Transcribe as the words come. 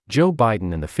Joe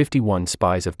Biden and the 51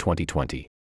 Spies of 2020.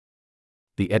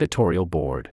 The editorial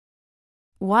board.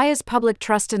 Why is public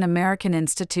trust in American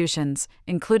institutions,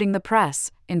 including the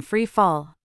press, in free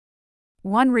fall?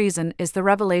 One reason is the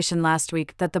revelation last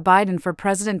week that the Biden for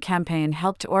President campaign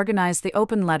helped to organize the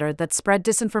open letter that spread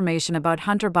disinformation about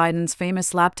Hunter Biden's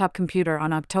famous laptop computer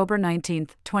on October 19,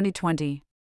 2020.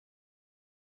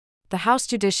 The House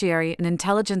Judiciary and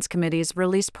Intelligence Committees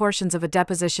released portions of a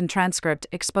deposition transcript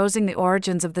exposing the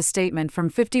origins of the statement from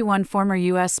 51 former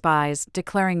U.S. spies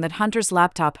declaring that Hunter's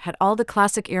laptop had all the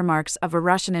classic earmarks of a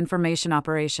Russian information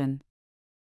operation.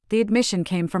 The admission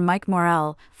came from Mike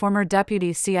Morell, former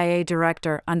deputy CIA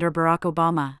director under Barack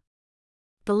Obama.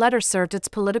 The letter served its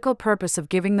political purpose of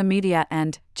giving the media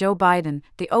and Joe Biden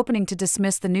the opening to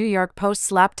dismiss the New York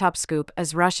Post's laptop scoop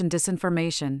as Russian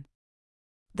disinformation.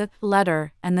 The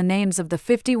letter and the names of the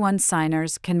 51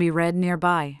 signers can be read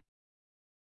nearby.